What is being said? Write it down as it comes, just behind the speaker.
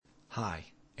Hi,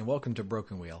 and welcome to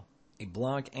Broken Wheel, a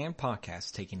blog and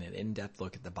podcast taking an in-depth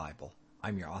look at the Bible.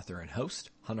 I'm your author and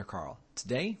host, Hunter Carl.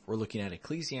 Today, we're looking at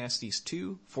Ecclesiastes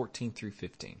 2:14 through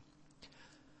 15.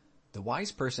 The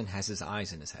wise person has his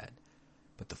eyes in his head,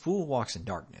 but the fool walks in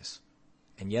darkness.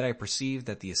 And yet I perceive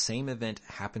that the same event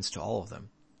happens to all of them.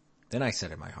 Then I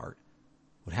said in my heart,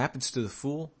 what happens to the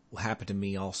fool will happen to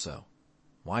me also.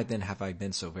 Why then have I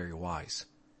been so very wise?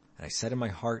 And I said in my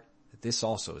heart that this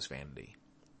also is vanity.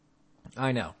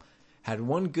 I know. Had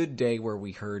one good day where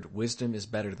we heard wisdom is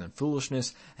better than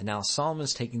foolishness, and now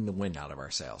Solomon's taking the wind out of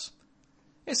our sails.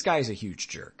 This guy is a huge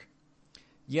jerk.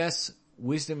 Yes,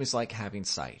 wisdom is like having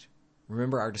sight.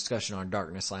 Remember our discussion on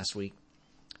darkness last week?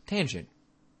 Tangent.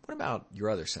 What about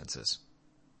your other senses?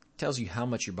 It tells you how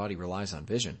much your body relies on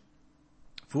vision.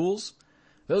 Fools?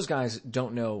 Those guys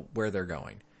don't know where they're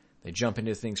going. They jump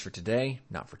into things for today,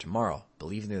 not for tomorrow,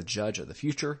 believing the judge of the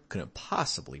future couldn't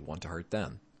possibly want to hurt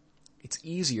them. It's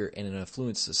easier in an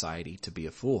affluent society to be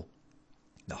a fool.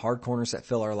 The hard corners that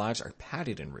fill our lives are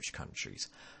padded in rich countries,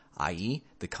 i.e.,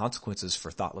 the consequences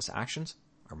for thoughtless actions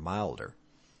are milder.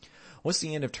 What's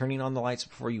the end of turning on the lights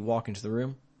before you walk into the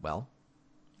room? Well,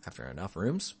 after enough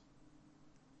rooms,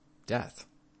 death.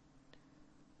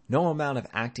 No amount of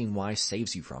acting wise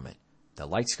saves you from it. The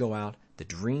lights go out, the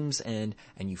dreams end,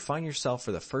 and you find yourself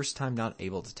for the first time not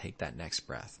able to take that next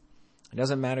breath. It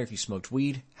doesn't matter if you smoked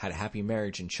weed, had a happy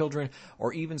marriage and children,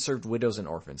 or even served widows and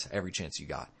orphans every chance you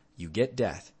got. You get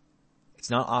death. It's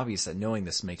not obvious that knowing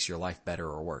this makes your life better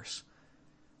or worse.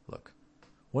 Look,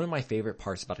 one of my favorite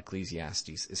parts about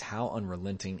Ecclesiastes is how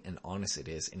unrelenting and honest it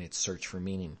is in its search for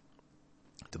meaning.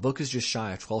 The book is just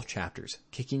shy of 12 chapters,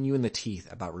 kicking you in the teeth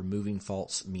about removing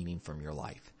false meaning from your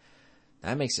life.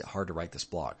 That makes it hard to write this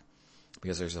blog,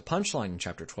 because there's a punchline in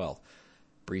chapter 12,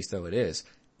 brief though it is,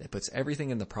 that puts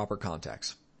everything in the proper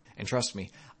context. And trust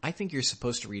me, I think you're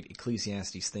supposed to read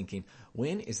Ecclesiastes thinking,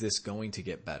 when is this going to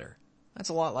get better? That's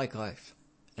a lot like life.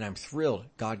 And I'm thrilled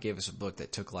God gave us a book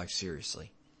that took life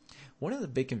seriously. One of the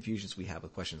big confusions we have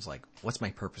with questions like, what's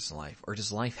my purpose in life? Or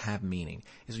does life have meaning?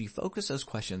 Is we focus those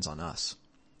questions on us.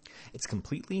 It's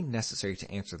completely necessary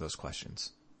to answer those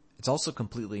questions. It's also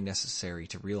completely necessary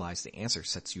to realize the answer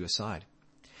sets you aside.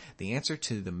 The answer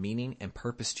to the meaning and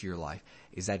purpose to your life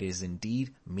is that it is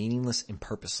indeed meaningless and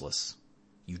purposeless.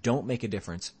 You don't make a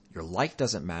difference. Your life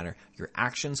doesn't matter. Your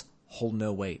actions hold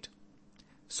no weight.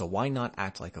 So why not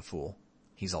act like a fool?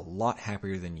 He's a lot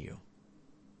happier than you.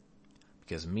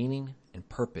 Because meaning and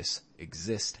purpose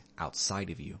exist outside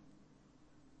of you.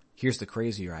 Here's the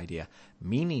crazier idea.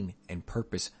 Meaning and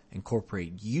purpose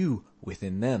incorporate you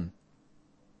within them.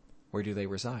 Where do they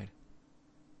reside?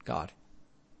 God.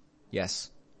 Yes.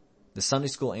 The Sunday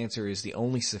school answer is the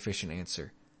only sufficient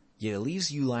answer, yet it leaves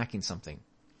you lacking something.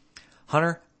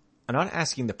 Hunter, I'm not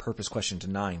asking the purpose question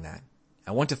denying that.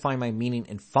 I want to find my meaning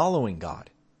in following God.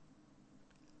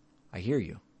 I hear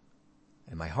you,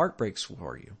 and my heart breaks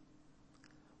for you.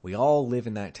 We all live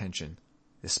in that tension,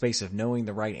 the space of knowing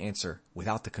the right answer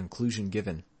without the conclusion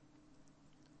given.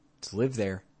 To live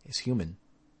there is human.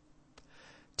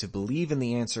 To believe in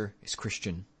the answer is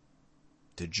Christian.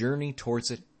 To journey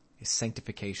towards it is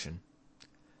sanctification.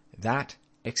 That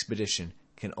expedition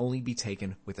can only be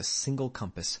taken with a single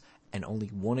compass, and only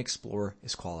one explorer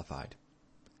is qualified.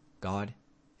 God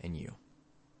and you.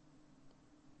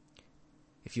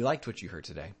 If you liked what you heard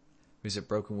today, visit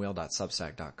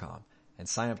brokenwheel.substack.com and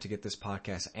sign up to get this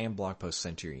podcast and blog posts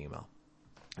sent to your email.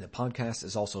 The podcast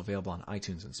is also available on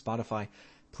iTunes and Spotify.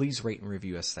 Please rate and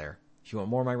review us there. If you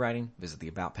want more of my writing, visit the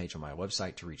About page on my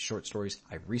website to read short stories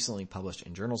I've recently published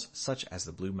in journals such as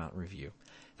the Blue Mountain Review.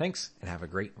 Thanks, and have a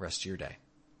great rest of your day.